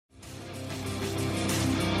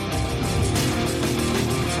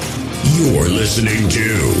You're listening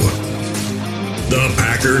to the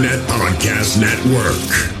Packernet Podcast Network.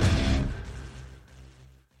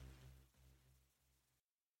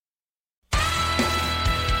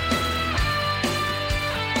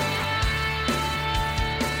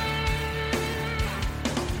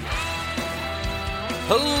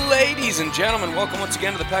 Ladies and gentlemen, welcome once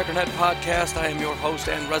again to the Packernet Podcast. I am your host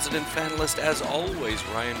and resident fanalist, as always,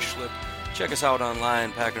 Ryan Schlip. Check us out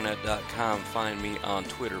online, packernet.com. Find me on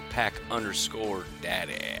Twitter,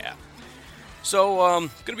 pack_daddy. So, going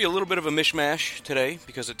to be a little bit of a mishmash today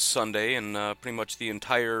because it's Sunday and pretty much the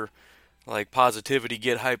entire, positivity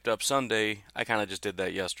get hyped up Sunday, I kind of just did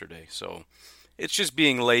that yesterday. So, it's just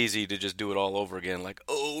being lazy to just do it all over again.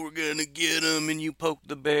 We're going to get him, and you poke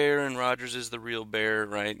the bear, and Rogers is the real bear,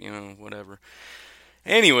 right? Whatever.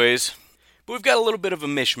 Anyways, but we've got a little bit of a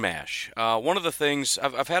mishmash. One of the things,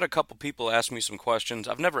 I've had a couple people ask me some questions.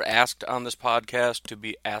 I've never asked on this podcast to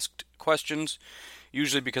be asked questions,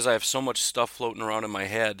 usually because I have so much stuff floating around in my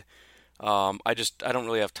head. I don't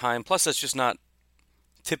really have time. Plus, that's just not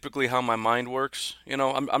typically how my mind works.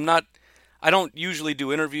 I don't usually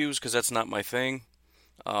do interviews because that's not my thing.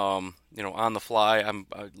 On the fly, I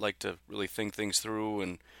like to really think things through,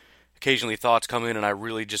 and occasionally thoughts come in and I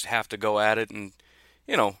really just have to go at it. And,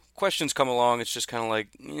 questions come along, it's just kind of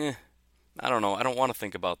I don't know. I don't want to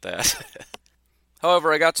think about that.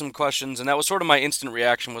 However, I got some questions, and that was sort of my instant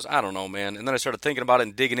reaction was, I don't know, man. And then I started thinking about it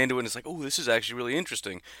and digging into it, and it's this is actually really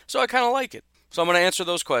interesting. So I kind of like it. So I'm going to answer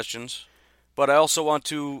those questions. But I also want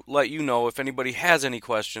to let you know if anybody has any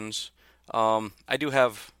questions. I do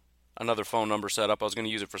have another phone number set up. I was going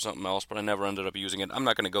to use it for something else, but I never ended up using it. I'm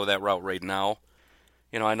not going to go that route right now.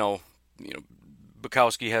 I know,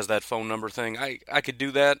 Bukowski has that phone number thing. I could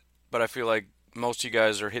do that, but I feel like most of you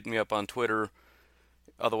guys are hitting me up on Twitter.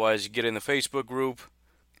 Otherwise, you get in the Facebook group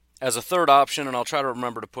as a third option, and I'll try to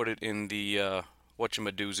remember to put it in the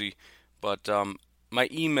whatchamadoozy. But my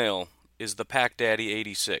email is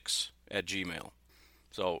thepackdaddy86@gmail.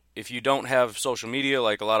 So if you don't have social media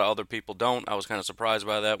like a lot of other people don't, I was kind of surprised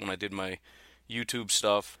by that when I did my YouTube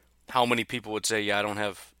stuff. How many people would say, yeah, I don't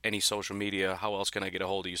have any social media, how else can I get a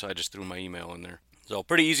hold of you? So I just threw my email in there. So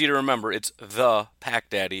pretty easy to remember. It's the Pack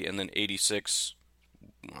Daddy and then 86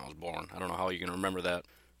 when I was born. I don't know how you can remember that.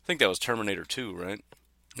 I think that was Terminator 2, right?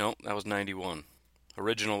 No, that was 91.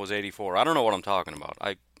 Original was 84. I don't know what I'm talking about.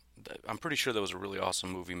 I'm pretty sure there was a really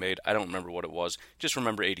awesome movie made. I don't remember what it was. Just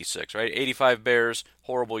remember 86, right? 85 Bears,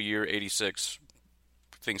 horrible year. 86,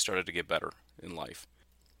 things started to get better in life.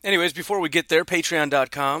 Anyways, before we get there,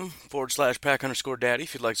 patreon.com/pack_daddy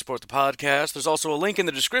if you'd like to support the podcast. There's also a link in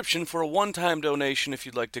the description for a one-time donation if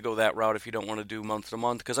you'd like to go that route if you don't want to do month to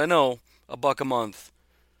month. Because I know $1 a month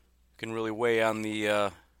can really weigh on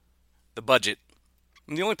the budget.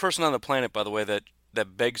 I'm the only person on the planet, by the way,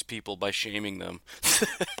 that begs people by shaming them.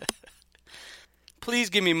 Please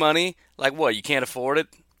give me money. Like what, you can't afford it?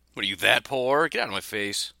 What, are you that poor? Get out of my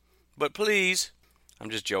face. But please. I'm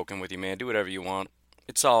just joking with you, man. Do whatever you want.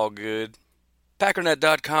 It's all good.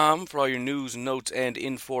 Packernet.com for all your news, notes, and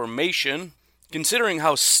information. Considering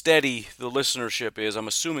how steady the listenership is, I'm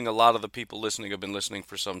assuming a lot of the people listening have been listening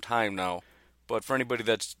for some time now. But for anybody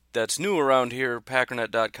that's new around here,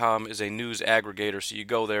 Packernet.com is a news aggregator, so you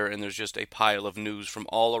go there and there's just a pile of news from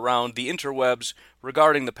all around the interwebs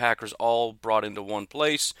regarding the Packers, all brought into one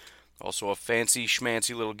place. Also a fancy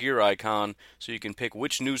schmancy little gear icon, so you can pick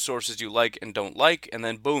which news sources you like and don't like, and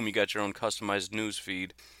then boom, you got your own customized news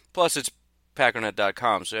feed. Plus it's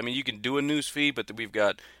Packernet.com, so you can do a news feed, but we've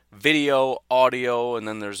got video, audio, and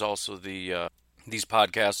then there's also the these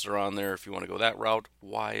podcasts are on there if you want to go that route.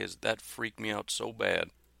 Why is that freaked me out so bad?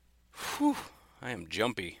 Whew, I am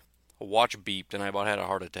jumpy. A watch beeped and I about had a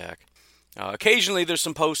heart attack. Occasionally there's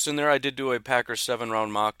some posts in there. I did do a Packers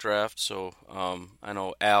 7-round mock draft, so I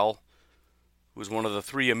know Al, who's one of the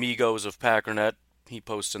 3 amigos of Packernet, he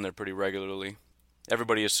posts in there pretty regularly.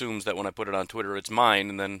 Everybody assumes that when I put it on Twitter it's mine,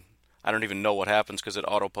 and then I don't even know what happens because it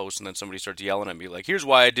auto-posts and then somebody starts yelling at me like, here's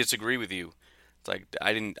why I disagree with you. It's like,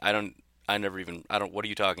 what are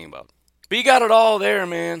you talking about? But you got it all there,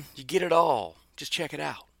 man. You get it all. Just check it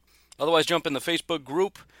out. Otherwise, jump in the Facebook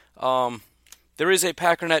group. There is a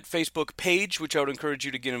Packernet Facebook page, which I would encourage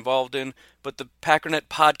you to get involved in, but the Packernet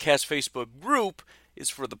Podcast Facebook group is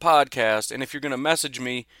for the podcast, and if you're going to message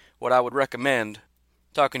me, what I would recommend,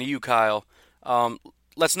 talking to you, Kyle,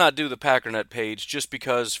 let's not do the Packernet page, just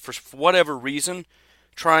because, for whatever reason,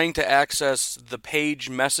 trying to access the page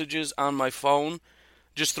messages on my phone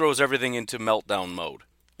just throws everything into meltdown mode.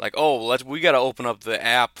 Like, we got to open up the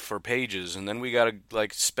app for pages, and then we got to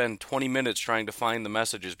spend 20 minutes trying to find the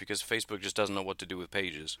messages because Facebook just doesn't know what to do with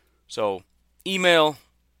pages. So, email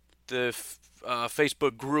the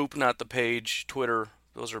Facebook group, not the page, Twitter.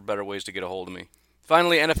 Those are better ways to get a hold of me.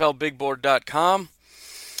 Finally, NFLBigBoard.com.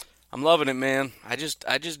 I'm loving it, man. I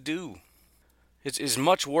just do. It's as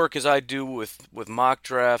much work as I do with mock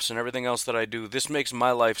drafts and everything else that I do. This makes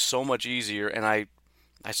my life so much easier, and I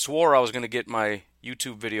swore I was going to get my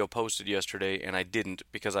YouTube video posted yesterday, and I didn't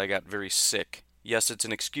because I got very sick. Yes, it's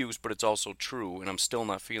an excuse, but it's also true, and I'm still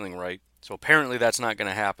not feeling right. So apparently that's not going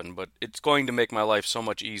to happen, but it's going to make my life so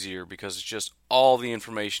much easier because it's just all the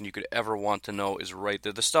information you could ever want to know is right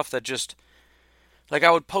there. The stuff that just, like,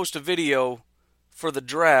 I would post a video for the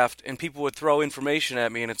draft, and people would throw information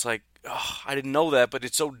at me, and it's like, oh, I didn't know that, but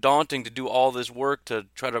it's so daunting to do all this work to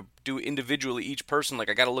try to do individually each person. Like,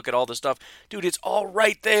 I got to look at all this stuff. Dude, it's all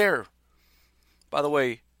right there. By the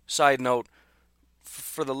way, side note,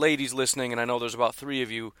 for the ladies listening, and I know there's about 3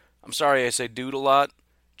 of you, I'm sorry I say dude a lot.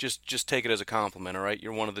 Just take it as a compliment, all right?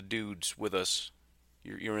 You're one of the dudes with us.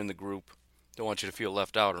 You're in the group. Don't want you to feel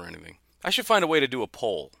left out or anything. I should find a way to do a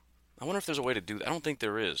poll. I wonder if there's a way to do that. I don't think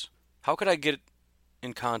there is. How could I get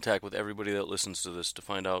in contact with everybody that listens to this to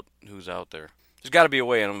find out who's out there? There's got to be a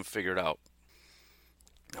way, and I'm going to figure it out.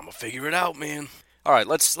 I'm going to figure it out, man. All right,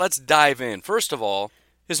 let's dive in. First of all,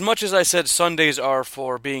 as much as I said Sundays are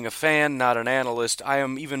for being a fan, not an analyst, I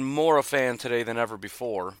am even more a fan today than ever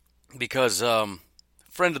before because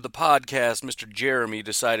friend of the podcast, Mr. Jeremy,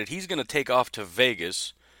 decided he's going to take off to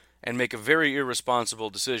Vegas and make a very irresponsible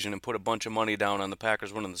decision and put a bunch of money down on the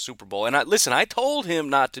Packers winning the Super Bowl. And I told him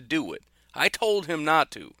not to do it. I told him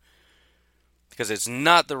not to because it's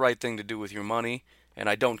not the right thing to do with your money, and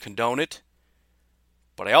I don't condone it.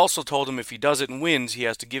 But I also told him if he does it and wins, he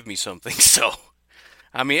has to give me something. So,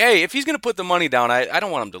 I mean, hey, if he's going to put the money down, I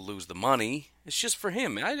don't want him to lose the money. It's just for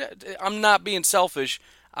him. I'm not being selfish.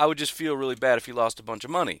 I would just feel really bad if he lost a bunch of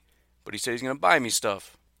money. But he said he's going to buy me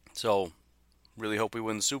stuff. So, really hope we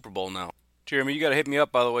win the Super Bowl now. Jeremy, you got to hit me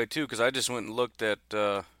up, by the way, too, because I just went and looked at,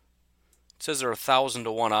 it says there are 1,000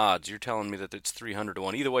 to 1 odds. You're telling me that it's 300 to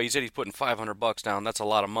 1. Either way, he said he's putting $500 down. That's a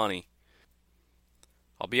lot of money.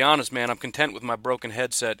 I'll be honest, man, I'm content with my broken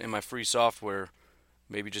headset and my free software.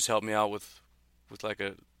 Maybe just help me out with like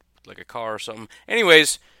a car or something.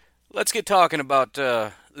 Anyways, let's get talking about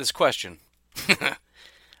this question.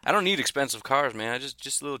 I don't need expensive cars, man. I'm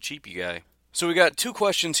just a little cheapy guy. So we got 2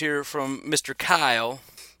 questions here from Mr. Kyle.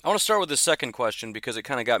 I want to start with the second question because it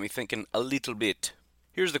kind of got me thinking a little bit.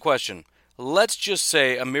 Here's the question. Let's just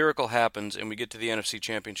say a miracle happens and we get to the NFC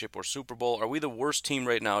Championship or Super Bowl. Are we the worst team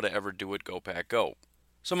right now to ever do it? Go Pack, go.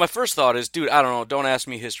 So my first thought is, dude, I don't know. Don't ask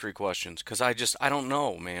me history questions because I don't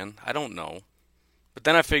know, man. I don't know. But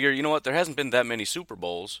then I figure, you know what? There hasn't been that many Super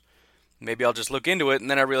Bowls. Maybe I'll just look into it,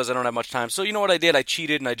 and then I realize I don't have much time. So you know what I did? I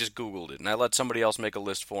cheated, and I just Googled it, and I let somebody else make a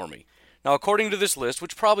list for me. Now, according to this list,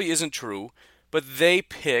 which probably isn't true, but they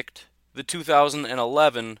picked the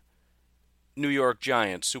 2011 New York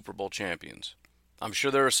Giants Super Bowl champions. I'm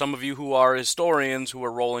sure there are some of you who are historians who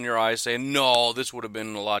are rolling your eyes saying, no, this would have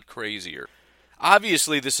been a lot crazier.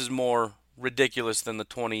 Obviously, this is more ridiculous than the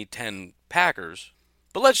 2010 Packers,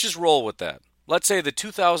 but let's just roll with that. Let's say the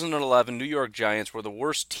 2011 New York Giants were the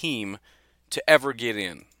worst team to ever get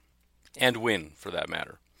in, and win, for that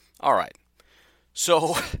matter. All right.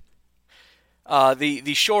 So,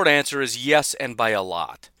 the short answer is yes, and by a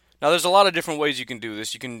lot. Now, there's a lot of different ways you can do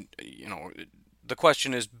this. You can, the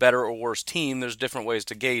question is better or worse team. There's different ways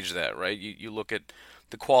to gauge that, right? You look at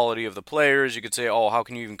the quality of the players. You could say, oh, how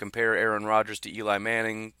can you even compare Aaron Rodgers to Eli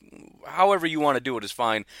Manning? However you want to do it is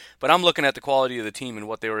fine. But I'm looking at the quality of the team and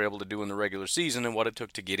what they were able to do in the regular season and what it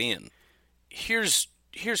took to get in. Here's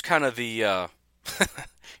kind of the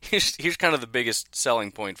here's kind of the biggest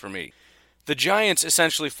selling point for me. The Giants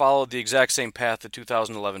essentially followed the exact same path the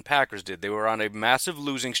 2011 Packers did. They were on a massive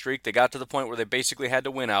losing streak. They got to the point where they basically had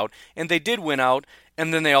to win out, and they did win out.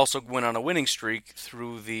 And then they also went on a winning streak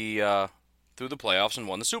through the playoffs and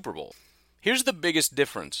won the Super Bowl. Here's the biggest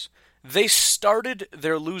difference. They started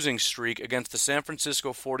their losing streak against the San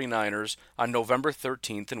Francisco 49ers on November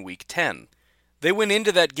 13th in Week 10. They went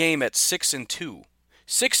into that game at 6-2.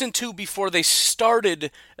 6-2 before they started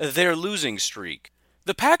their losing streak.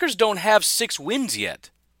 The Packers don't have 6 wins yet.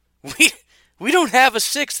 We don't have a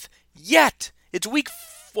 6th yet. It's week,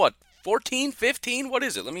 14, 15? What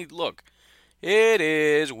is it? Let me look. It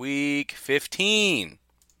is week 15.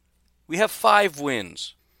 We have 5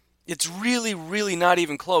 wins. It's really, really not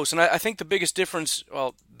even close. And I think the biggest difference,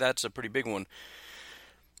 well, that's a pretty big one.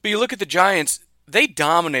 But you look at the Giants, they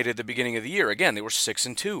dominated the beginning of the year. Again, they were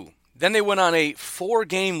 6-2. Then they went on a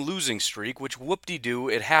 4-game losing streak, which whoop-de-doo,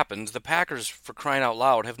 it happens. The Packers, for crying out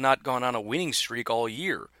loud, have not gone on a winning streak all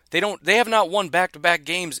year. They have not won back-to-back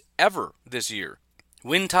games ever this year.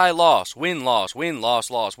 Win, tie, loss, win, loss, win, loss,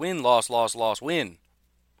 loss, win, loss, loss, loss, win.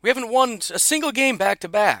 We haven't won a single game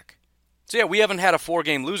back-to-back. So yeah, we haven't had a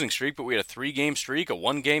 4-game losing streak, but we had a 3-game streak, a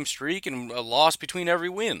 1-game streak, and a loss between every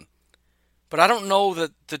win. But I don't know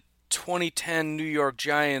that the 2010 New York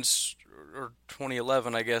Giants, or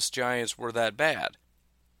 2011, I guess, Giants were that bad.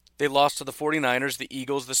 They lost to the 49ers, the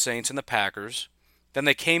Eagles, the Saints, and the Packers. Then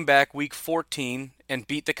they came back week 14 and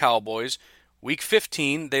beat the Cowboys. Week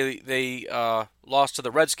 15, they lost to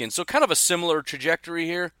the Redskins. So kind of a similar trajectory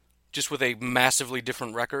here, just with a massively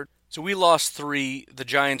different record. So we lost 3, the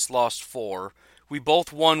Giants lost 4. We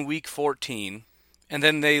both won week 14, and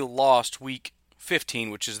then they lost week 15,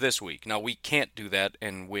 which is this week. Now, we can't do that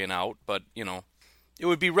and win out, but, it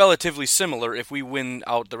would be relatively similar if we win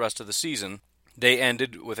out the rest of the season. They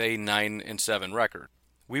ended with a 9-7 record.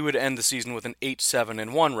 We would end the season with an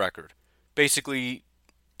 8-7-1 record. Basically,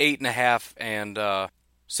 8.5 and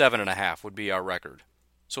 7.5 would be our record.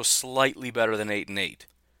 So slightly better than 8-8.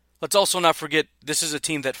 Let's also not forget, this is a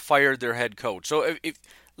team that fired their head coach. So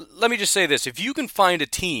let me just say this. If you can find a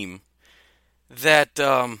team that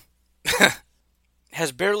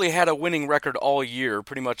has barely had a winning record all year,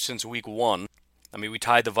 pretty much since week 1. I mean, we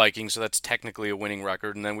tied the Vikings, so that's technically a winning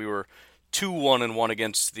record. And then we were 2-1-1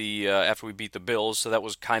 against after we beat the Bills, so that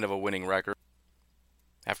was kind of a winning record.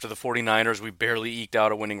 After the 49ers, we barely eked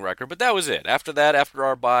out a winning record, but that was it. After that, after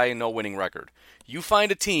our bye, no winning record. You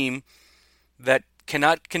find a team that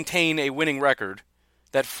cannot contain a winning record,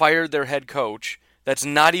 that fired their head coach, that's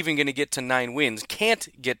not even going to get to 9 wins,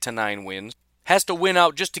 can't get to 9 wins, has to win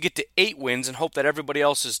out just to get to 8 wins and hope that everybody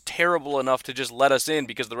else is terrible enough to just let us in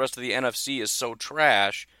because the rest of the NFC is so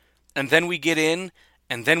trash, and then we get in,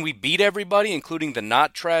 and then we beat everybody, including the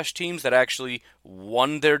not trash teams that actually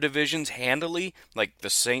won their divisions handily, like the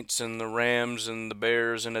Saints and the Rams and the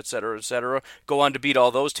Bears and et cetera, go on to beat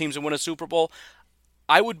all those teams and win a Super Bowl.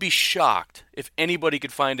 I would be shocked if anybody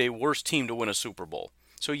could find a worse team to win a Super Bowl.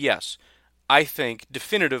 So yes, I think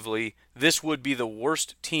definitively this would be the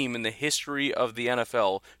worst team in the history of the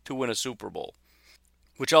NFL to win a Super Bowl.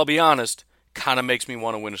 Which, I'll be honest, kind of makes me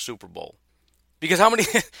want to win a Super Bowl. Because how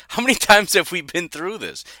many times have we been through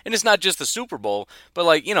this? And it's not just the Super Bowl, but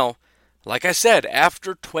like I said,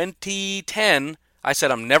 after 2010, I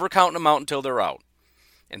said I'm never counting them out until they're out.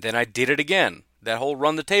 And then I did it again, that whole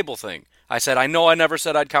run the table thing. I said, I know I never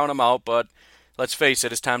said I'd count them out, but let's face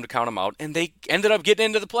it, it's time to count them out. And they ended up getting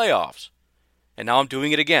into the playoffs. And now I'm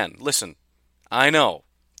doing it again. Listen, I know,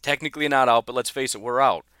 technically not out, but let's face it, we're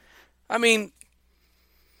out. I mean,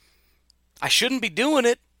 I shouldn't be doing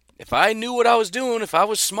it. If I knew what I was doing, if I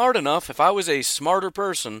was smart enough, if I was a smarter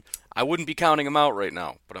person, I wouldn't be counting them out right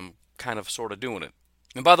now. But I'm kind of sort of doing it.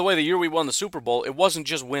 And by the way, the year we won the Super Bowl, it wasn't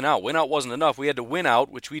just win out. Win out wasn't enough. We had to win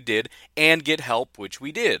out, which we did, and get help, which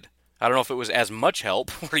we did. I don't know if it was as much help,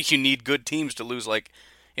 where you need good teams to lose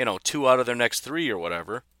 2 out of their next 3 or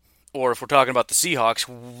whatever. Or if we're talking about the Seahawks,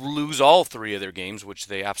 lose all 3 of their games, which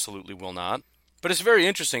they absolutely will not. But it's very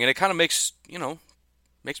interesting, and it kind of makes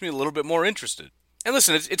me a little bit more interested. And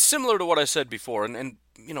listen, it's similar to what I said before, and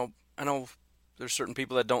I know there's certain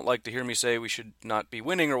people that don't like to hear me say we should not be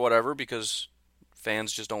winning or whatever, because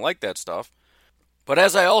fans just don't like that stuff. But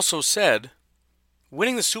as I also said,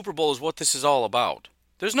 winning the Super Bowl is what this is all about.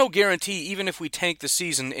 There's no guarantee, even if we tank the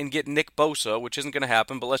season and get Nick Bosa, which isn't going to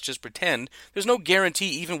happen, but let's just pretend, there's no guarantee,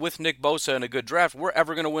 even with Nick Bosa and a good draft, we're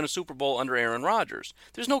ever going to win a Super Bowl under Aaron Rodgers.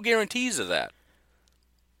 There's no guarantees of that.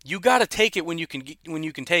 You got to take it when you can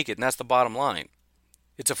take it, and that's the bottom line.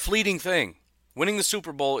 It's a fleeting thing. Winning the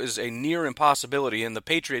Super Bowl is a near impossibility, and the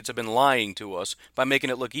Patriots have been lying to us by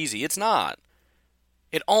making it look easy. It's not.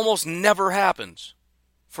 It almost never happens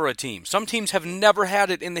for a team. Some teams have never had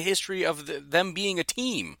it in the history of them being a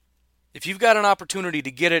team. If you've got an opportunity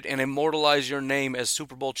to get it and immortalize your name as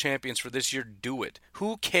Super Bowl champions for this year, do it.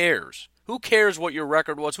 Who cares? Who cares what your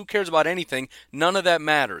record was? Who cares about anything? None of that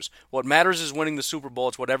matters. What matters is winning the Super Bowl.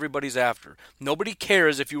 It's what everybody's after. Nobody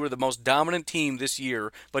cares if you were the most dominant team this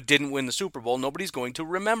year but didn't win the Super Bowl. Nobody's going to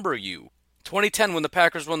remember you. 2010, when the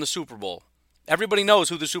Packers won the Super Bowl, everybody knows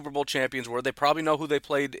who the Super Bowl champions were. They probably know who they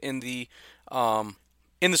played in the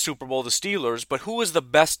Super Bowl, the Steelers. But who was the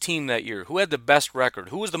best team that year? Who had the best record?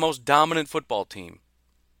 Who was the most dominant football team?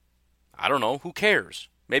 I don't know. Who cares?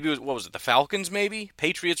 Maybe it was, the Falcons maybe?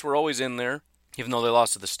 Patriots were always in there, even though they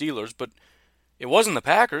lost to the Steelers. But it wasn't the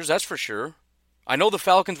Packers, that's for sure. I know the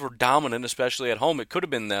Falcons were dominant, especially at home. It could have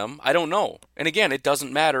been them. I don't know. And again, it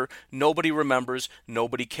doesn't matter. Nobody remembers.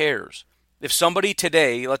 Nobody cares. If somebody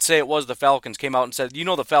today, let's say it was the Falcons, came out and said,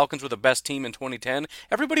 the Falcons were the best team in 2010,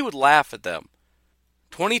 everybody would laugh at them.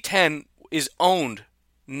 2010 is owned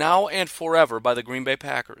now and forever by the Green Bay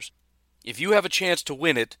Packers. If you have a chance to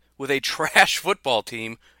win it with a trash football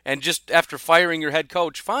team and just after firing your head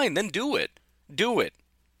coach, fine, then do it. Do it.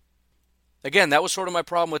 Again, that was sort of my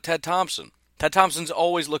problem with Ted Thompson. Ted Thompson's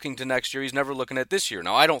always looking to next year. He's never looking at this year.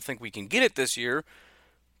 Now, I don't think we can get it this year,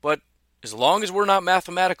 but as long as we're not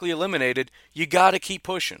mathematically eliminated, you got to keep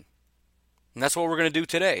pushing. And that's what we're going to do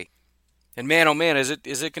today. And man, oh man, is it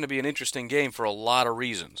going to be an interesting game for a lot of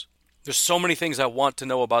reasons. There's so many things I want to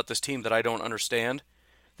know about this team that I don't understand,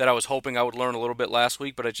 that I was hoping I would learn a little bit last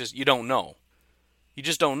week, but you don't know. You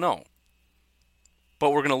just don't know.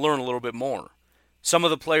 But we're going to learn a little bit more. Some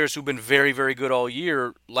of the players who've been very, very good all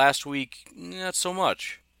year, last week, not so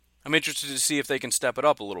much. I'm interested to see if they can step it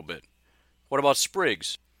up a little bit. What about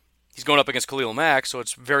Spriggs? He's going up against Khalil Mack, so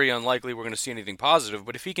it's very unlikely we're going to see anything positive.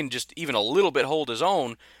 But if he can just even a little bit hold his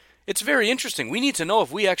own, it's very interesting. We need to know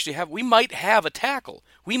if we might have a tackle.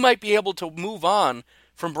 We might be able to move on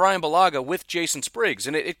from Brian Bulaga with Jason Spriggs,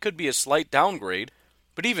 and it could be a slight downgrade.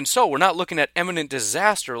 But even so, we're not looking at imminent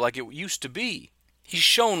disaster like it used to be. He's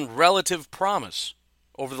shown relative promise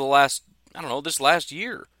over this last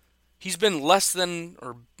year. He's been less than,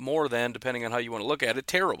 or more than, depending on how you want to look at it,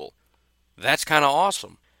 terrible. That's kind of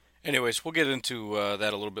awesome. Anyways, we'll get into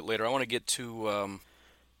that a little bit later. I want to get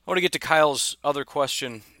to Kyle's other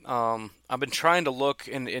question. I've been trying to look,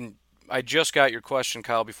 and I just got your question,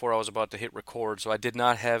 Kyle, before I was about to hit record, so I did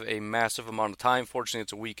not have a massive amount of time. Fortunately,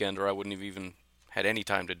 it's a weekend, or I wouldn't have even had any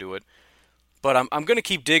time to do it. But I'm going to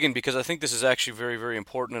keep digging because I think this is actually very, very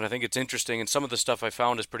important, and I think it's interesting, and some of the stuff I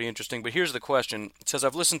found is pretty interesting. But here's the question. It says,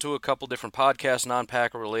 I've listened to a couple different podcasts,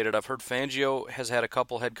 non-Packer related. I've heard Fangio has had a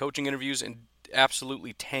couple head coaching interviews and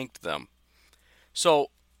absolutely tanked them.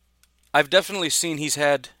 So I've definitely seen he's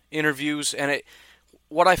had interviews, and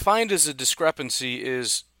what I find is a discrepancy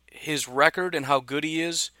is his record and how good he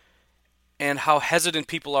is, and how hesitant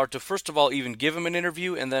people are to, first of all, even give him an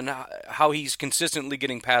interview, and then how he's consistently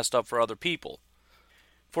getting passed up for other people.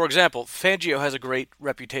 For example, Fangio has a great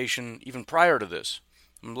reputation even prior to this.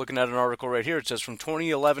 I'm looking at an article right here. It says, from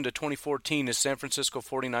 2011 to 2014, his San Francisco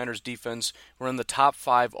 49ers defense were in the top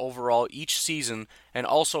 5 overall each season, and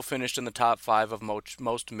also finished in the top 5 of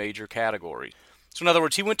most major categories. So in other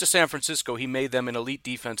words, he went to San Francisco, he made them an elite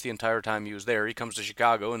defense the entire time he was there. He comes to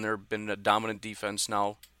Chicago, and they've been a dominant defense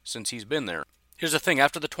now since he's been there. Here's the thing,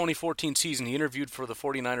 after the 2014 season, he interviewed for the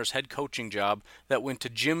 49ers head coaching job that went to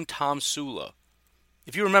Jim Tomsula.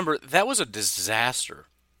 If you remember, that was a disaster.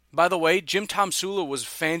 By the way, Jim Tomsula was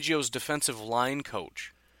Fangio's defensive line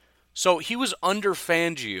coach. So he was under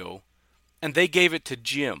Fangio, and they gave it to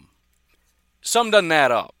Jim. Something doesn't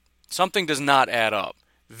add up. Something does not add up.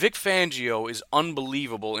 Vic Fangio is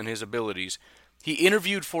unbelievable in his abilities. He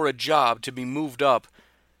interviewed for a job to be moved up,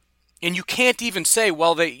 and you can't even say,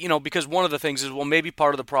 well, because one of the things is, well, maybe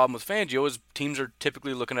part of the problem with Fangio is teams are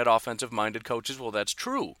typically looking at offensive-minded coaches. Well, that's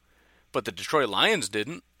true. But the Detroit Lions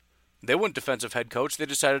didn't. They went defensive head coach. They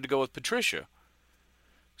decided to go with Patricia.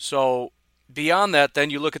 So beyond that, then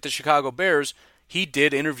you look at the Chicago Bears. He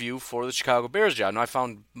did interview for the Chicago Bears job. Now, I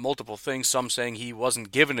found multiple things, some saying he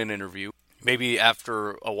wasn't given an interview. Maybe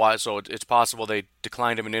after a while, so it's possible they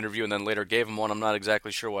declined him an interview and then later gave him one. I'm not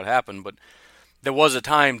exactly sure what happened, but there was a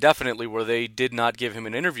time definitely where they did not give him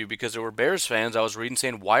an interview because there were Bears fans I was reading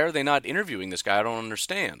saying, why are they not interviewing this guy? I don't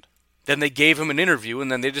understand. Then they gave him an interview,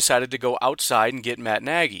 and then they decided to go outside and get Matt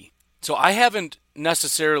Nagy. So I haven't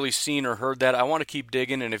necessarily seen or heard that. I want to keep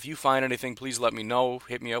digging, and if you find anything, please let me know.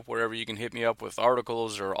 Hit me up wherever you can hit me up with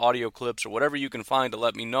articles or audio clips or whatever you can find to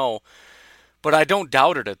let me know. But I don't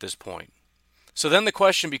doubt it at this point. So then the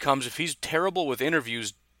question becomes, if he's terrible with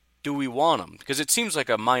interviews, do we want him? Because it seems like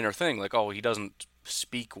a minor thing, like, oh, he doesn't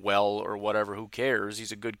speak well or whatever, who cares?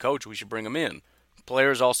 He's a good coach, we should bring him in.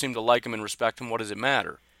 Players all seem to like him and respect him, what does it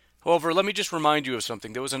matter? However, let me just remind you of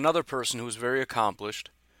something. There was another person who was very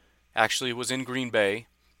accomplished, actually was in Green Bay,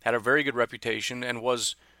 had a very good reputation, and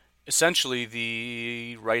was essentially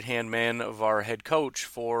the right-hand man of our head coach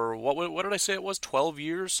for, what did I say it was, 12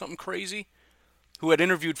 years, something crazy? Who had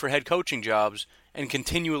interviewed for head coaching jobs and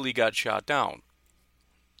continually got shot down.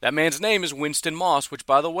 That man's name is Winston Moss, which,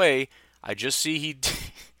 by the way, I just see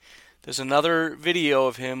there's another video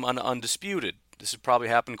of him on Undisputed. This has probably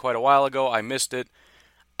happened quite a while ago. I missed it.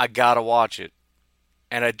 I gotta watch it.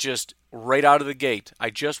 And right out of the gate,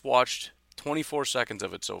 I just watched 24 seconds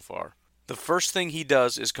of it so far. The first thing he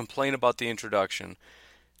does is complain about the introduction.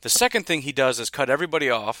 The second thing he does is cut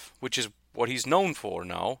everybody off, which is what he's known for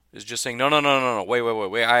now, is just saying, no,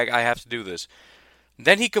 wait, I have to do this.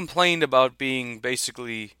 Then he complained about being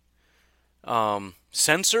basically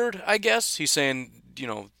censored, I guess. He's saying,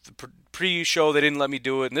 the pre-show they didn't let me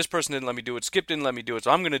do it, and this person didn't let me do it, Skip didn't let me do it,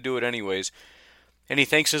 so I'm going to do it anyways. And he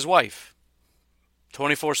thanks his wife.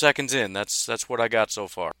 24 seconds in, that's what I got so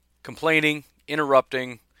far. Complaining,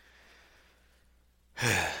 interrupting.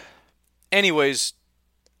 Anyways,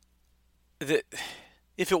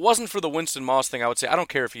 if it wasn't for the Winston Moss thing, I would say I don't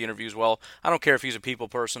care if he interviews well. I don't care if he's a people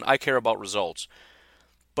person. I care about results.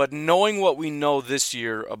 But knowing what we know this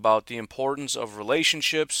year about the importance of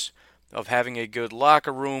relationships, of having a good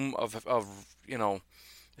locker room, of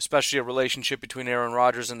especially a relationship between Aaron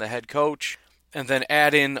Rodgers and the head coach, and then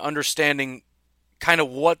add in understanding kind of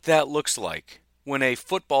what that looks like when a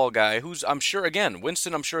football guy, who's I'm sure, again,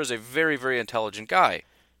 Winston I'm sure is a very, very intelligent guy,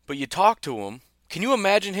 but you talk to him, can you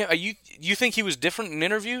imagine him? You think he was different in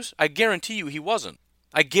interviews? I guarantee you he wasn't.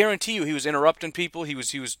 I guarantee you he was interrupting people. He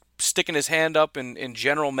was sticking his hand up in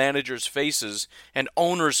general managers' faces and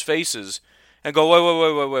owners' faces and go,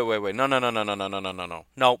 wait.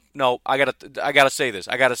 No. I gotta say this.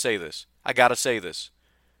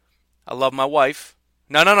 I love my wife.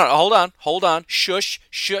 No. Hold on. Shush.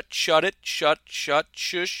 Shut it.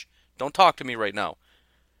 Shush. Don't talk to me right now.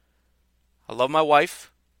 I love my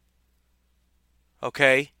wife.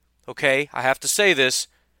 Okay. I have to say this.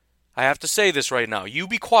 Right now. You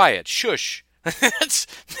be quiet. Shush. That's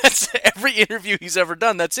every interview he's ever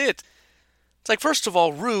done. That's it. It's like, first of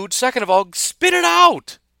all, rude. Second of all, spit it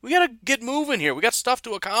out. We got to get moving here. We got stuff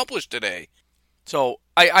to accomplish today. So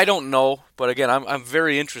I don't know, but again, I'm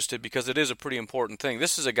very interested because it is a pretty important thing.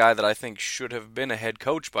 This is a guy that I think should have been a head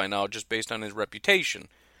coach by now, just based on his reputation.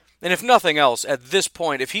 And if nothing else, at this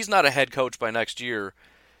point, if he's not a head coach by next year,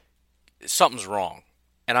 something's wrong.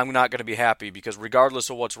 And I'm not going to be happy because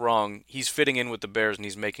regardless of what's wrong, he's fitting in with the Bears and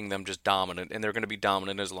he's making them just dominant, and they're going to be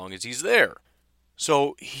dominant as long as he's there.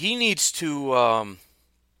 So he needs to,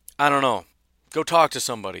 I don't know, go talk to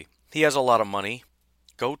somebody. He has a lot of money.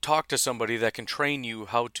 Go talk to somebody that can train you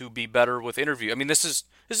how to be better with interview. I mean, this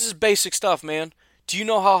is basic stuff, man. Do you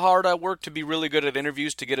know how hard I worked to be really good at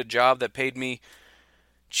interviews to get a job that paid me,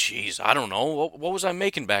 geez, I don't know, what was I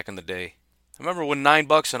making back in the day? I remember when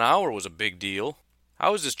 $9 an hour was a big deal. I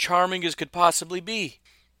was as charming as could possibly be.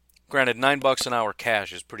 Granted, $9 an hour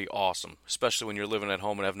cash is pretty awesome, especially when you're living at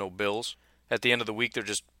home and have no bills. At the end of the week, they're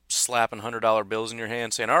just slapping $100 bills in your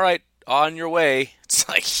hand saying, all right, on your way. It's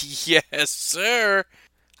like, yes, sir.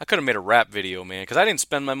 I could have made a rap video, man, because I didn't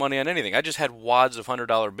spend my money on anything. I just had wads of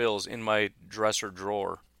 $100 bills in my dresser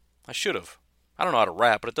drawer. I should have. I don't know how to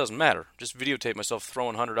rap, but it doesn't matter. Just videotape myself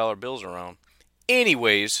throwing $100 bills around.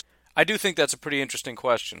 Anyways, I do think that's a pretty interesting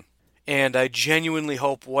question. And I genuinely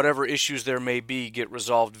hope whatever issues there may be get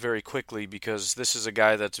resolved very quickly, because this is a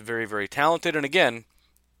guy that's very, very talented. And again,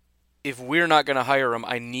 if we're not going to hire him,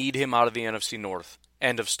 I need him out of the NFC North.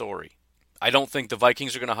 End of story. I don't think the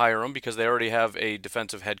Vikings are going to hire him because they already have a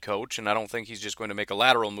defensive head coach, and I don't think he's just going to make a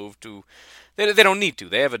lateral move to... They don't need to.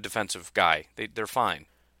 They have a defensive guy. They're fine.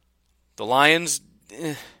 The Lions...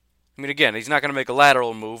 I mean, again, he's not going to make a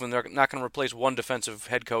lateral move, and they're not going to replace one defensive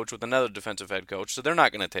head coach with another defensive head coach, so they're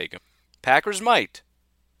not going to take him. Packers might.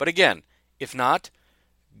 But again, if not,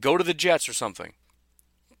 go to the Jets or something.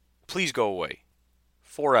 Please go away.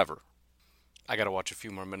 Forever. I got to watch a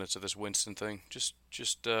few more minutes of this Winston thing. Just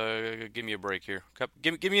give me a break here.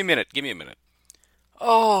 Give me a minute.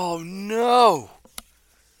 Oh, no.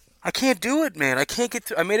 I can't do it, man. I can't get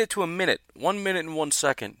through. I made it to a minute. 1 minute and 1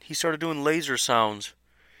 second. He started doing laser sounds.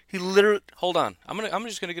 He literally... Hold on. I'm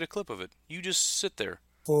just going to get a clip of it. You just sit there.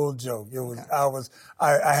 Full joke. It was...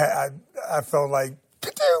 I felt like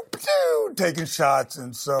taking shots,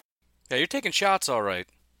 and so... Yeah, you're taking shots all right.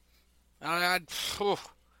 I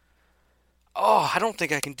don't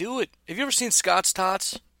think I can do it. Have you ever seen Scott's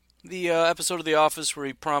Tots? The episode of The Office where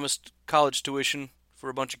he promised college tuition for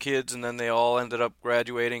a bunch of kids, and then they all ended up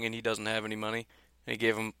graduating, and he doesn't have any money. And he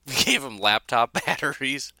gave them laptop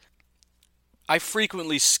batteries. I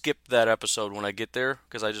frequently skip that episode when I get there,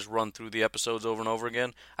 because I just run through the episodes over and over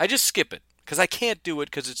again. I just skip it, because I can't do it,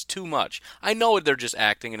 because it's too much. I know they're just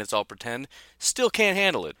acting and it's all pretend. Still can't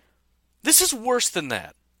handle it. This is worse than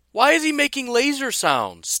that. Why is he making laser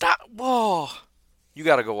sounds? Stop. Whoa. You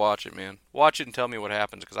gotta go watch it, man. Watch it and tell me what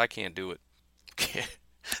happens, because I can't do it.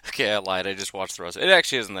 Okay, I lied. I just watched the rest. It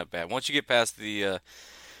actually isn't that bad. Once you get past the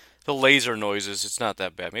laser noises, it's not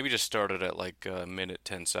that bad. Maybe just start it at like a minute,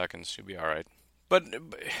 10 seconds. You'll be alright. But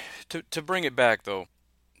to bring it back, though,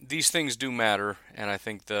 these things do matter, and I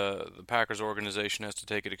think the Packers organization has to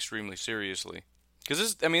take it extremely seriously. Because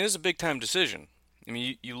this is a big-time decision. I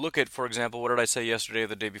mean, you look at, for example, what did I say yesterday or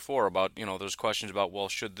the day before about, there's questions about, well,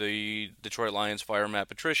 should the Detroit Lions fire Matt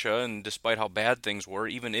Patricia? And despite how bad things were,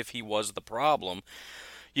 even if he was the problem,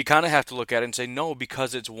 you kind of have to look at it and say, no,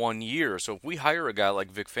 because it's 1 year. So if we hire a guy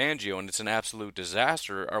like Vic Fangio and it's an absolute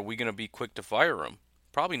disaster, are we going to be quick to fire him?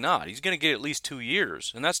 Probably not. He's going to get at least 2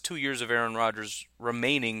 years, and that's 2 years of Aaron Rodgers'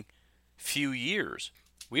 remaining few years.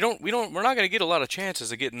 We're not going to get a lot of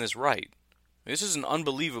chances of getting this right. This is an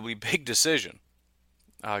unbelievably big decision.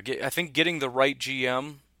 I think getting the right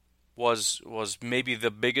GM was maybe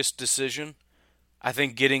the biggest decision. I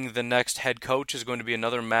think getting the next head coach is going to be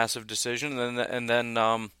another massive decision, and then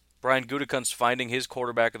Brian Gutekunst finding his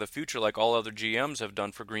quarterback of the future, like all other GMs have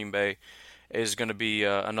done for Green Bay, is going to be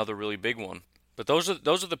another really big one. But those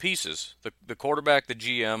are the pieces: the quarterback, the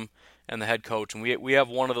GM, and the head coach, and we have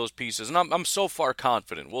one of those pieces. And I'm so far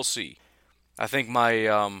confident. We'll see. I think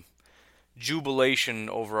my jubilation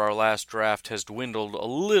over our last draft has dwindled a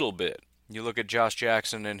little bit. You look at Josh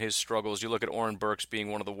Jackson and his struggles. You look at Oren Burks being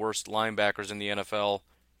one of the worst linebackers in the NFL.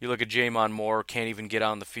 You look at Jamon Moore, can't even get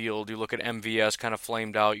on the field. You look at MVS, kind of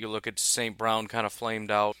flamed out. You look at St. Brown, kind of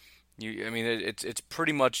flamed out. It's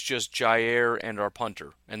pretty much just Jair and our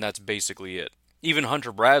punter, and that's basically it. Even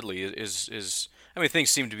Hunter Bradley is things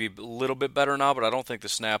seem to be a little bit better now, but I don't think the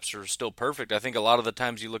snaps are still perfect. I think a lot of the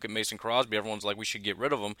times you look at Mason Crosby, everyone's like, we should get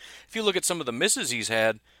rid of him. If you look at some of the misses he's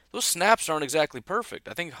had, those snaps aren't exactly perfect.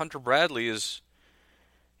 I think Hunter Bradley is,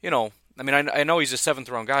 I know he's a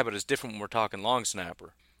 7th-round guy, but it's different when we're talking long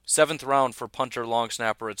snapper. 7th round for punter, long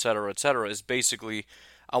snapper, et cetera, is basically,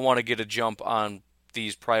 I want to get a jump on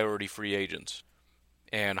these priority free agents.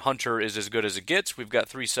 And Hunter is as good as it gets. We've got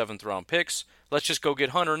 3 7th-round picks. Let's just go get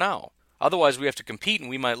Hunter now. Otherwise, we have to compete, and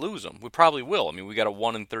we might lose him. We probably will. We got a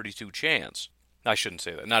 1 in 32 chance. I shouldn't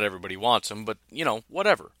say that. Not everybody wants him, but,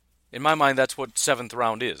 whatever. In my mind, that's what 7th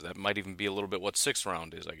round is. That might even be a little bit what 6th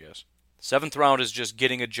round is, I guess. 7th round is just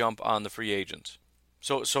getting a jump on the free agents.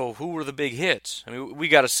 So who were the big hits? We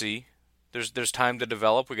got to see. There's time to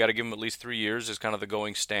develop. We got to give them at least 3 years is kind of the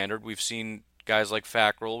going standard. We've seen guys like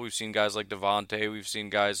Fackrell. We've seen guys like Devontae. We've seen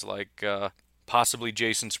guys like possibly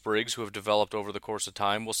Jason Spriggs who have developed over the course of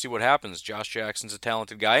time. We'll see what happens. Josh Jackson's a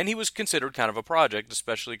talented guy, and he was considered kind of a project,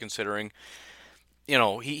 especially considering,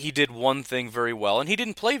 he did one thing very well, and he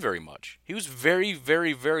didn't play very much. He was very,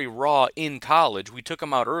 very, very raw in college. We took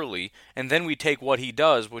him out early, and then we take what he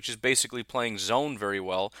does, which is basically playing zone very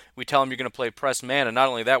well. We tell him you're going to play press man, and not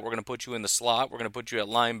only that, we're going to put you in the slot, we're going to put you at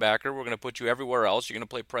linebacker, we're going to put you everywhere else, you're going to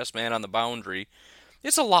play press man on the boundary.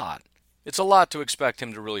 It's a lot. It's a lot to expect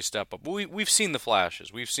him to really step up. We've seen the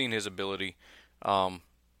flashes. We've seen his ability.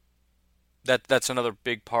 That's another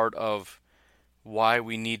big part of why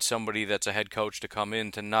we need somebody that's a head coach to come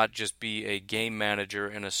in, to not just be a game manager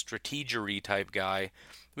and a strategery type guy.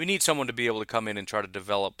 We need someone to be able to come in and try to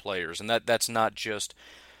develop players. And that's not just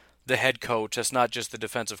the head coach. That's not just the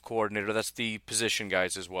defensive coordinator. That's the position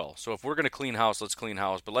guys as well. So if we're going to clean house, let's clean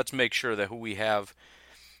house. But let's make sure that who we have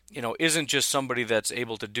isn't just somebody that's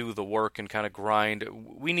able to do the work and kind of grind.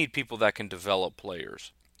 We need people that can develop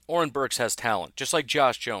players. Oren Burks has talent, just like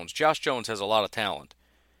Josh Jones. Josh Jones has a lot of talent,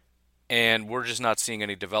 and we're just not seeing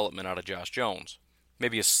any development out of Josh Jones.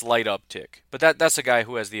 Maybe a slight uptick, but that's a guy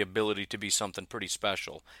who has the ability to be something pretty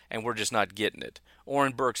special, and we're just not getting it.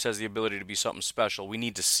 Oren Burks has the ability to be something special. We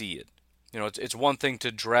need to see it. It's one thing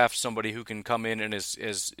to draft somebody who can come in and is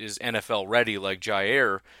NFL ready like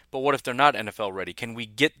Jair, but what if they're not NFL ready? Can we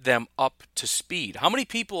get them up to speed? How many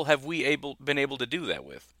people have we been able to do that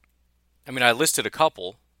with? I listed a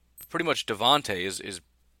couple. Pretty much Devontae is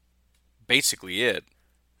basically it.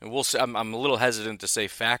 And we'll see. I'm a little hesitant to say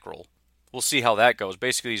Fackrell. We'll see how that goes.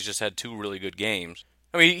 Basically, he's just had 2 really good games.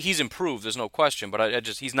 He's improved, there's no question, but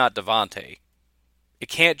he's not Devontae. It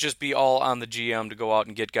can't just be all on the GM to go out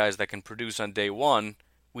and get guys that can produce on day one.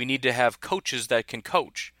 We need to have coaches that can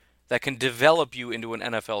coach, that can develop you into an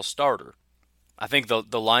NFL starter. I think the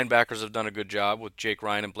linebackers have done a good job with Jake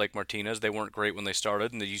Ryan and Blake Martinez. They weren't great when they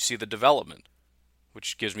started, and you see the development,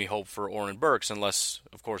 which gives me hope for Oren Burks, unless,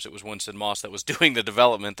 of course, it was Winston Moss that was doing the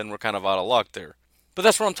development, then we're kind of out of luck there. But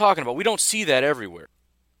that's what I'm talking about. We don't see that everywhere.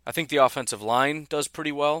 I think the offensive line does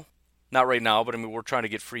pretty well. Not right now, but we're trying to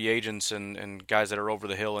get free agents and guys that are over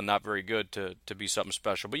the hill and not very good to be something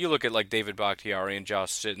special. But you look at like David Bakhtiari and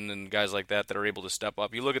Josh Sitton and guys like that are able to step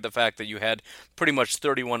up. You look at the fact that you had pretty much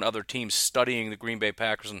 31 other teams studying the Green Bay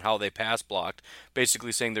Packers and how they pass blocked,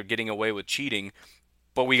 basically saying they're getting away with cheating.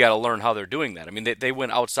 But we got to learn how they're doing that. They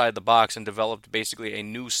went outside the box and developed basically a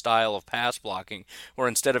new style of pass blocking, where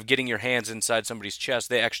instead of getting your hands inside somebody's chest,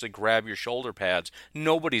 they actually grab your shoulder pads.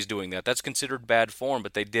 Nobody's doing that. That's considered bad form,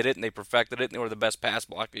 but they did it and they perfected it, and they were the best pass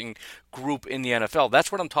blocking group in the NFL.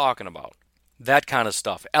 That's what I'm talking about. That kind of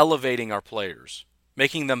stuff. Elevating our players.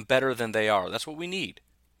 Making them better than they are. That's what we need.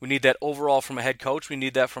 We need that overall from a head coach. We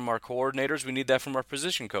need that from our coordinators. We need that from our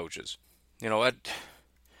position coaches.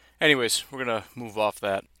 Anyways, we're going to move off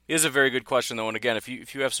that. It is a very good question, though, and again, if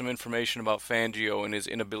you have some information about Fangio and his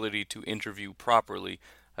inability to interview properly,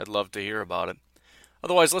 I'd love to hear about it.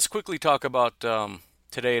 Otherwise, let's quickly talk about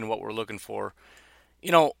today and what we're looking for.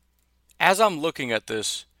 You know, as I'm looking at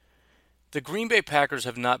this, the Green Bay Packers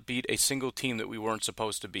have not beat a single team that we weren't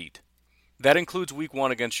supposed to beat. That includes Week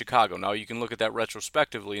 1 against Chicago. Now, you can look at that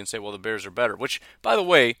retrospectively and say, well, the Bears are better. Which, by the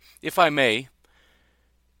way, if I may,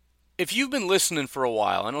 if you've been listening for a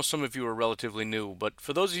while, I know some of you are relatively new, but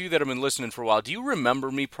for those of you that have been listening for a while, do you remember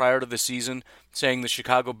me prior to the season saying the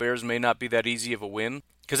Chicago Bears may not be that easy of a win?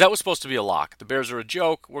 Because that was supposed to be a lock. The Bears are a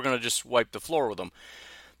joke. We're going to just wipe the floor with them.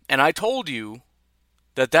 And I told you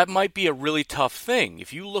that might be a really tough thing.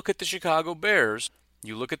 If you look at the Chicago Bears,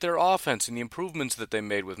 you look at their offense and the improvements that they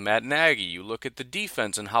made with Matt Nagy. You look at the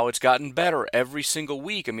defense and how it's gotten better every single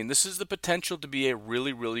week. I mean, this is the potential to be a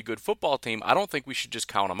really, really good football team. I don't think we should just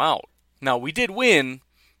count them out. Now, we did win,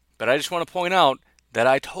 but I just want to point out that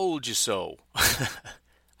I told you so.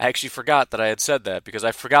 I actually forgot that I had said that because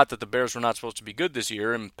I forgot that the Bears were not supposed to be good this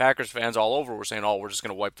year, and Packers fans all over were saying, oh, we're just going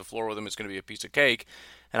to wipe the floor with them. It's going to be a piece of cake.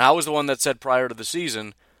 And I was the one that said prior to the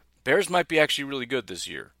season, Bears might be actually really good this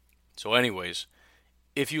year. So anyways,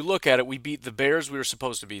 if you look at it, we beat the Bears. We were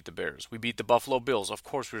supposed to beat the Bears. We beat the Buffalo Bills. Of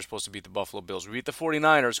course we were supposed to beat the Buffalo Bills. We beat the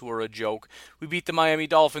 49ers, who were a joke. We beat the Miami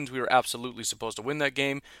Dolphins. We were absolutely supposed to win that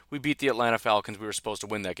game. We beat the Atlanta Falcons. We were supposed to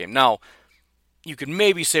win that game. Now, you could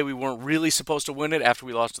maybe say we weren't really supposed to win it after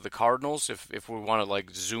we lost to the Cardinals, if we want to like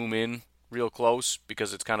zoom in real close,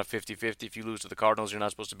 because it's kind of 50-50. If you lose to the Cardinals, you're not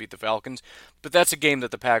supposed to beat the Falcons. But that's a game that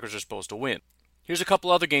the Packers are supposed to win. Here's a couple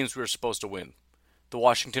other games we were supposed to win. The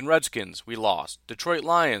Washington Redskins, we lost. Detroit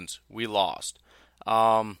Lions, we lost.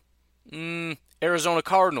 Arizona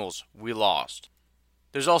Cardinals, we lost.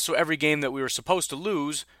 There's also every game that we were supposed to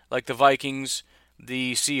lose, like the Vikings,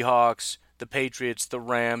 the Seahawks, the Patriots, the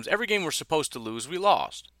Rams. Every game we're supposed to lose, we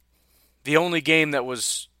lost. The only game that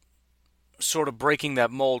was sort of breaking that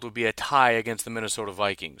mold would be a tie against the Minnesota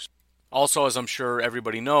Vikings. Also, as I'm sure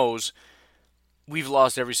everybody knows, we've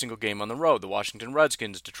lost every single game on the road. The Washington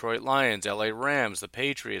Redskins, Detroit Lions, LA Rams, the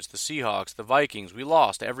Patriots, the Seahawks, the Vikings. We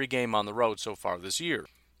lost every game on the road so far this year.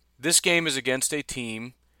 This game is against a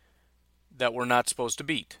team that we're not supposed to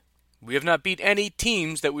beat. We have not beat any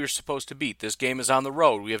teams that we were supposed to beat. This game is on the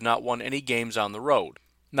road. We have not won any games on the road.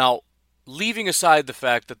 Now, leaving aside the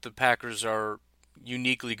fact that the Packers are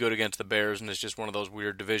uniquely good against the Bears and it's just one of those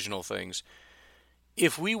weird divisional things,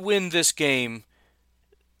 if we win this game,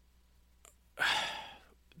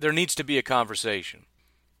 there needs to be a conversation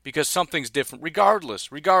because something's different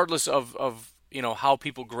regardless of how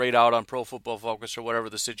people grade out on Pro Football Focus or whatever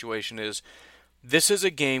the situation is. This is a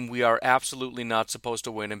game we are absolutely not supposed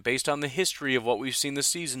to win, and based on the history of what we've seen this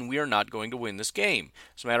season, we are not going to win this game.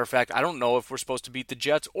 As a matter of fact, I don't know if we're supposed to beat the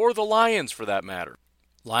Jets or the Lions for that matter.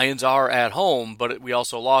 Lions are at home, but we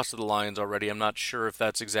also lost to the Lions already. I'm not sure if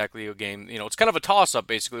that's exactly a game. It's kind of a toss-up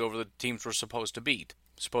basically over the teams we're supposed to beat.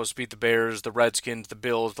 Supposed to beat the Bears, the Redskins, the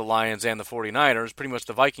Bills, the Lions, and the 49ers. Pretty much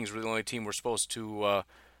the Vikings were the only team we're supposed to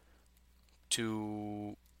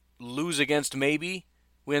lose against maybe.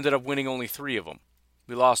 We ended up winning only 3 of them.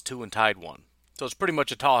 We lost 2 and tied 1. So it's pretty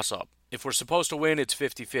much a toss-up. If we're supposed to win, it's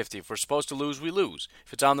 50-50. If we're supposed to lose, we lose.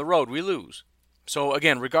 If it's on the road, we lose. So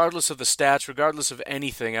again, regardless of the stats, regardless of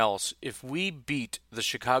anything else, if we beat the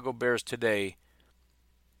Chicago Bears today,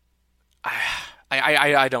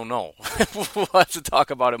 I don't know. We'll have to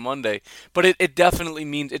talk about it Monday. But it definitely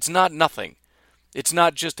means it's not nothing. It's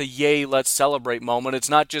not just a yay, let's celebrate moment. It's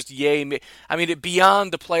not just yay. I mean,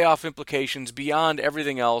 beyond the playoff implications, beyond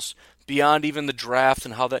everything else, beyond even the draft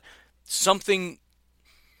and how that, there's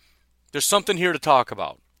something here to talk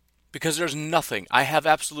about. Because there's nothing. I have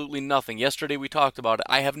absolutely nothing. Yesterday we talked about it.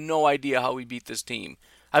 I have no idea how we beat this team.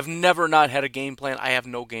 I've never not had a game plan. I have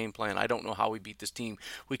no game plan. I don't know how we beat this team.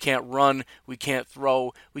 We can't run. We can't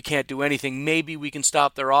throw. We can't do anything. Maybe we can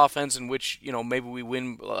stop their offense, in which, maybe we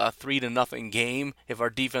win a 3-0 game if our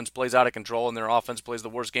defense plays out of control and their offense plays the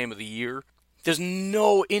worst game of the year. There's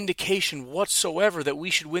no indication whatsoever that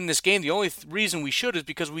we should win this game. The only reason we should is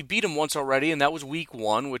because we beat them once already, and that was Week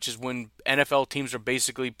 1, which is when NFL teams are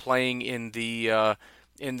basically playing in their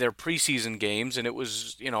preseason games, and it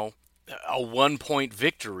was, a 1-point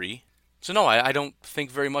victory. So no, I don't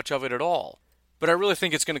think very much of it at all. But I really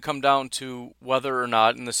think it's going to come down to whether or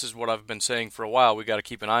not, and this is what I've been saying for a while, we got to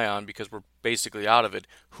keep an eye on because we're basically out of it,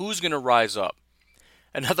 who's going to rise up?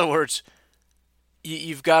 In other words,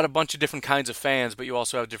 you've got a bunch of different kinds of fans, but you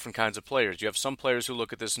also have different kinds of players. You have some players who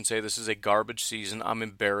look at this and say, this is a garbage season, I'm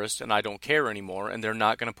embarrassed, and I don't care anymore, and they're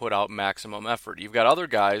not going to put out maximum effort. You've got other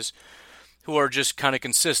guys who are just kind of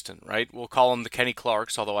consistent, right? We'll call him the Kenny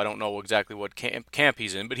Clarks, although I don't know exactly what camp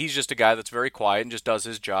he's in, but he's just a guy that's very quiet and just does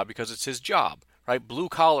his job because it's his job, right?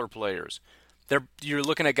 Blue-collar players. You're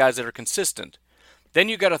looking at guys that are consistent. Then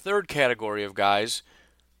you got a third category of guys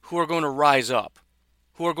who are going to rise up,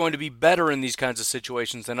 who are going to be better in these kinds of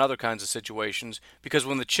situations than other kinds of situations, because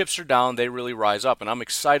when the chips are down, they really rise up, and I'm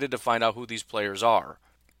excited to find out who these players are.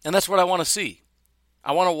 And that's what I want to see.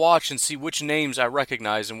 I want to watch and see which names I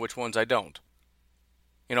recognize and which ones I don't.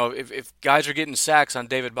 You know, if guys are getting sacks on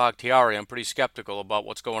David Bakhtiari, I'm pretty skeptical about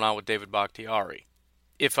what's going on with David Bakhtiari.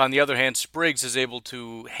 If, on the other hand, Spriggs is able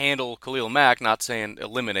to handle Khalil Mack, not saying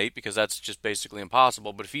eliminate because that's just basically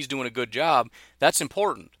impossible, but if he's doing a good job, that's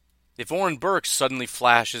important. If Oren Burks suddenly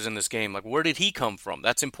flashes in this game, like where did he come from?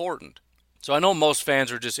 That's important. So I know most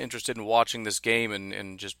fans are just interested in watching this game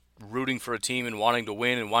and just rooting for a team and wanting to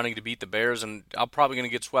win and wanting to beat the Bears, and I'm probably going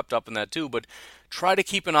to get swept up in that too, but try to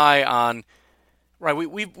keep an eye on, right,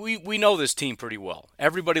 we know this team pretty well.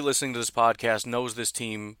 Everybody listening to this podcast knows this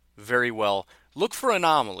team very well. Look for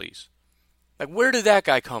anomalies. Like, where did that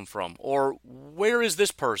guy come from? Or where is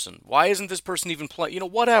this person? Why isn't this person even playing? You know,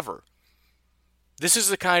 whatever. This is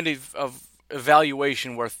the kind of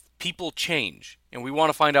evaluation where people change, and we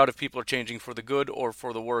want to find out if people are changing for the good or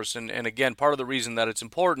for the worse. And again, part of the reason that it's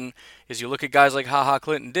important is you look at guys like HaHa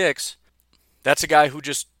Clinton Dix. That's a guy who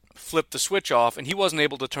just flipped the switch off, and he wasn't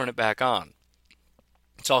able to turn it back on.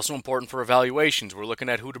 It's also important for evaluations. We're looking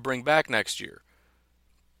at who to bring back next year.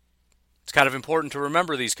 It's kind of important to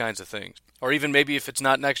remember these kinds of things. Or even maybe if it's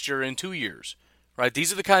not next year, in 2 years. Right?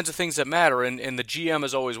 These are the kinds of things that matter, and the GM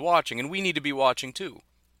is always watching, and we need to be watching too.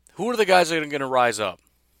 Who are the guys that are going to rise up?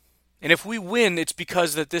 And if we win, it's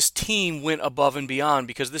because that this team went above and beyond,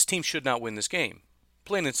 because this team should not win this game.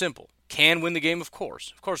 Plain and simple. Can win the game? Of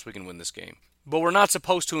course. Of course we can win this game. But we're not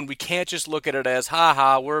supposed to, and we can't just look at it as,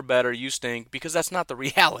 ha, we're better, you stink, because that's not the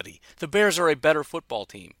reality. The Bears are a better football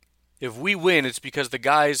team. If we win, it's because the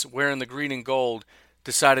guys wearing the green and gold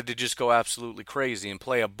decided to just go absolutely crazy and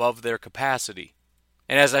play above their capacity.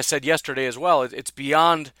 And as I said yesterday as well, it's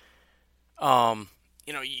beyond,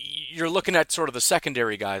 you're looking at sort of the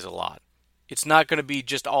secondary guys a lot. It's not going to be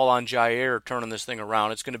just all on Jair turning this thing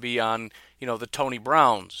around. It's going to be on, the Tony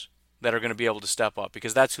Browns that are going to be able to step up,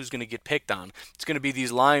 because that's who's going to get picked on. It's going to be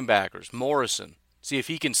these linebackers, Morrison. See if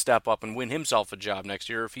he can step up and win himself a job next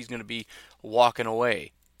year, if he's going to be walking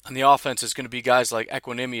away. On the offense, it's going to be guys like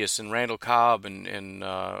Equanimous and Randall Cobb and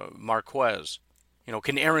Marquez.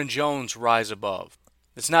 Can Aaron Jones rise above?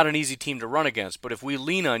 It's not an easy team to run against, but if we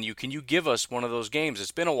lean on you, can you give us one of those games?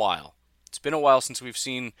 It's been a while. It's been a while since we've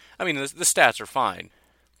seen, the stats are fine,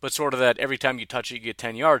 but sort of that every time you touch it, you get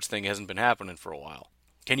 10 yards thing hasn't been happening for a while.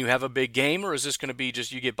 Can you have a big game, or is this going to be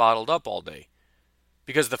just you get bottled up all day?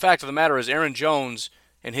 Because the fact of the matter is Aaron Jones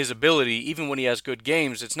and his ability, even when he has good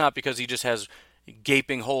games, it's not because he just has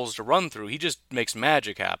gaping holes to run through. He just makes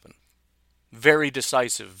magic happen. Very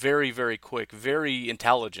decisive, very, very quick, very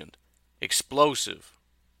intelligent, explosive.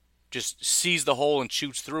 Just sees the hole and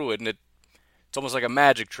shoots through it, and it's almost like a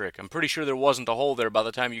magic trick. I'm pretty sure there wasn't a hole there by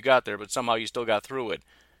the time you got there, but somehow you still got through it.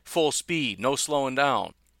 Full speed, no slowing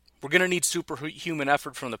down. We're going to need superhuman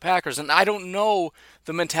effort from the Packers, and I don't know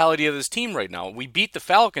the mentality of this team right now. We beat the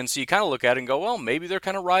Falcons, so you kind of look at it and go, well, maybe they're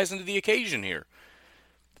kind of rising to the occasion here.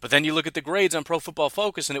 But then you look at the grades on Pro Football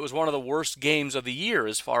Focus, and it was one of the worst games of the year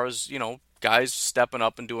as far as, guys stepping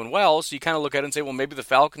up and doing well. So you kind of look at it and say, well, maybe the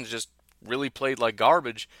Falcons just really played like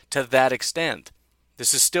garbage to that extent.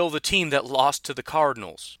 This is still the team that lost to the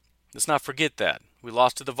Cardinals. Let's not forget that. We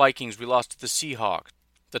lost to the Vikings. We lost to the Seahawks.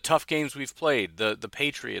 The tough games we've played, the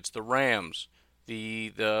Patriots, the Rams,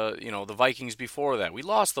 the Vikings before that. We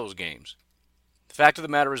lost those games. The fact of the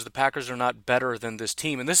matter is the Packers are not better than this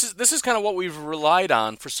team. And this is kind of what we've relied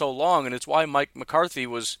on for so long, and it's why Mike McCarthy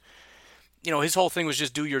was, his whole thing was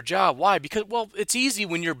just do your job. Why? Because, it's easy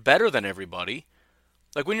when you're better than everybody.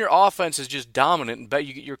 Like when your offense is just dominant and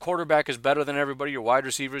your quarterback is better than everybody, your wide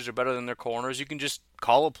receivers are better than their corners, you can just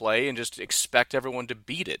call a play and just expect everyone to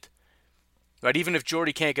beat it. Right? Even if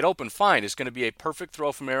Jordy can't get open, fine. It's going to be a perfect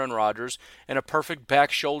throw from Aaron Rodgers and a perfect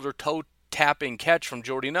back shoulder toe tapping catch from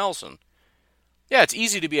Jordy Nelson. Yeah, it's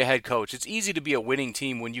easy to be a head coach. It's easy to be a winning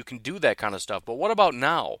team when you can do that kind of stuff. But what about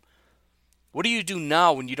now? What do you do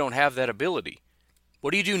now when you don't have that ability?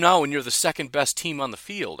 What do you do now when you're the second best team on the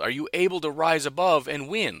field? Are you able to rise above and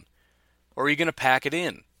win? Or are you going to pack it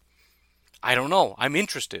in? I don't know. I'm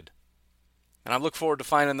interested. And I look forward to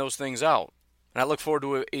finding those things out. And I look forward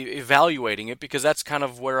to evaluating it, because that's kind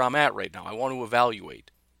of where I'm at right now. I want to evaluate.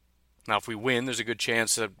 Now, if we win, there's a good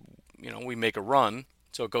chance that, we make a run.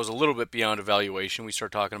 So it goes a little bit beyond evaluation. We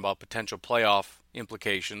start talking about potential playoff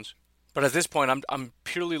implications. But at this point, I'm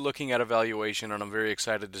purely looking at evaluation, and I'm very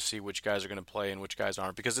excited to see which guys are going to play and which guys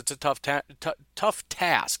aren't, because it's a tough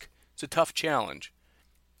task. It's a tough challenge.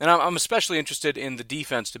 And I'm especially interested in the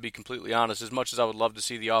defense, to be completely honest. As much as I would love to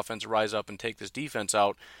see the offense rise up and take this defense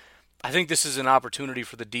out, I think this is an opportunity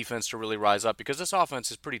for the defense to really rise up, because this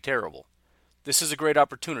offense is pretty terrible. This is a great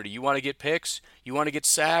opportunity. You want to get picks, you want to get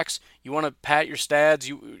sacks, you want to pad your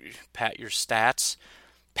stats.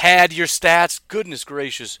 Goodness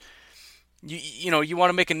gracious. You want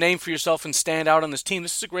to make a name for yourself and stand out on this team.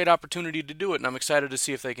 This is a great opportunity to do it, and I'm excited to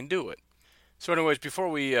see if they can do it. So anyways, before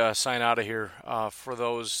we sign out of here, for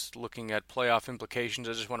those looking at playoff implications,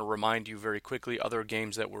 I just want to remind you very quickly other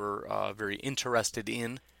games that we're very interested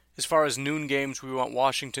in. As far as noon games, we want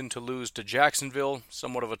Washington to lose to Jacksonville.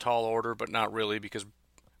 Somewhat of a tall order, but not really, because,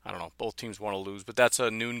 I don't know, both teams want to lose. But that's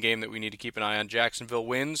a noon game that we need to keep an eye on. Jacksonville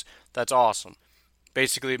wins, that's awesome.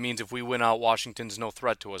 Basically, it means if we win out, Washington's no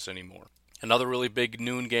threat to us anymore. Another really big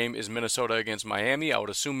noon game is Minnesota against Miami. I would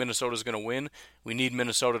assume Minnesota's going to win. We need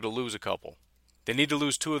Minnesota to lose a couple. They need to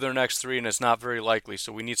lose 2 of their next 3, and it's not very likely,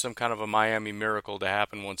 so we need some kind of a Miami miracle to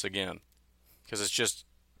happen once again. Because it's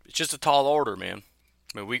just a tall order, man.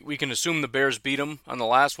 I mean, we can assume the Bears beat them on the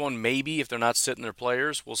last one, maybe, if they're not sitting their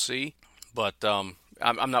players. We'll see. But I'm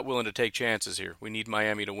not willing to take chances here. We need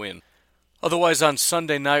Miami to win. Otherwise, on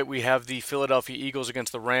Sunday night, we have the Philadelphia Eagles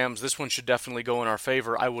against the Rams. This one should definitely go in our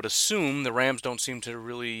favor. I would assume the Rams don't seem to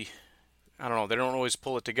really, I don't know, they don't always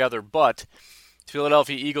pull it together, but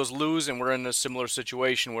Philadelphia Eagles lose, and we're in a similar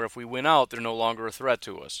situation where if we win out, they're no longer a threat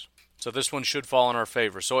to us. So this one should fall in our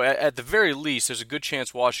favor. So at the very least, there's a good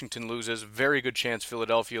chance Washington loses, very good chance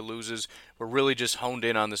Philadelphia loses. We're really just honed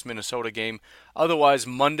in on this Minnesota game. Otherwise,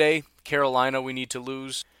 Monday, Carolina we need to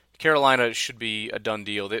lose. Carolina should be a done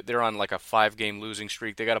deal. They're on like a 5-game losing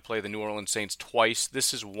streak. They got to play the New Orleans Saints twice.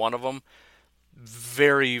 This is one of them.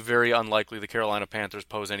 Very, very unlikely the Carolina Panthers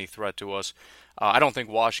pose any threat to us. I don't think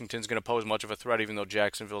Washington's going to pose much of a threat, even though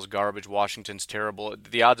Jacksonville's garbage. Washington's terrible.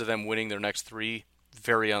 The odds of them winning their next 3,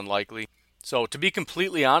 very unlikely. So to be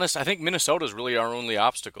completely honest, I think Minnesota's really our only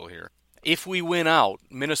obstacle here. If we win out,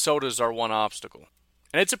 Minnesota's our one obstacle.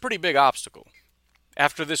 And it's a pretty big obstacle.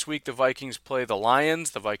 After this week, the Vikings play the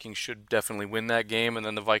Lions. The Vikings should definitely win that game. And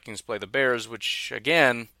then the Vikings play the Bears, which,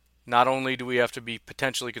 again, not only do we have to be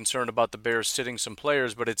potentially concerned about the Bears sitting some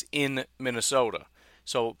players, but it's in Minnesota.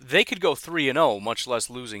 So they could go 3-0, much less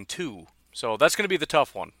losing 2. So that's going to be the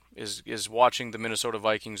tough one, is watching the Minnesota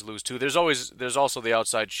Vikings lose 2. There's also the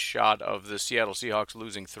outside shot of the Seattle Seahawks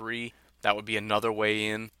losing 3. That would be another way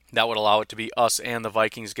in. That would allow it to be us and the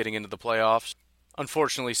Vikings getting into the playoffs.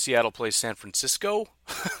 Unfortunately, Seattle plays San Francisco,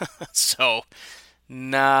 so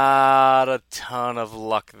not a ton of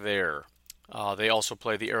luck there. They also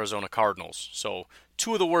play the Arizona Cardinals. So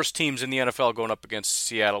 2 of the worst teams in the NFL going up against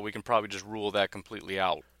Seattle. We can probably just rule that completely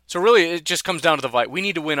out. So really, it just comes down to the Vikings. We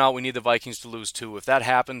need to win out. We need the Vikings to lose 2. If that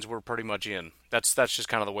happens, we're pretty much in. That's just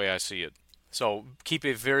kind of the way I see it. So keep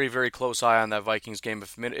a very, very close eye on that Vikings game.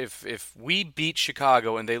 If we beat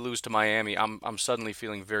Chicago and they lose to Miami, I'm suddenly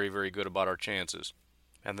feeling very, very good about our chances.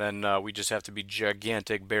 And then we just have to be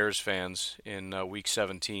gigantic Bears fans in Week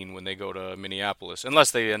 17 when they go to Minneapolis,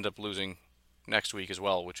 unless they end up losing next week as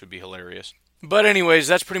well, which would be hilarious. But anyways,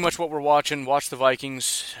 that's pretty much what we're watching. Watch the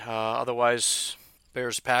Vikings. Otherwise,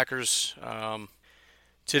 Bears-Packers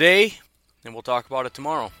today, and we'll talk about it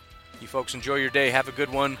tomorrow. You folks enjoy your day. Have a good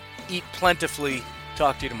one. Eat plentifully.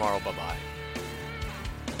 Talk to you tomorrow. Bye-bye.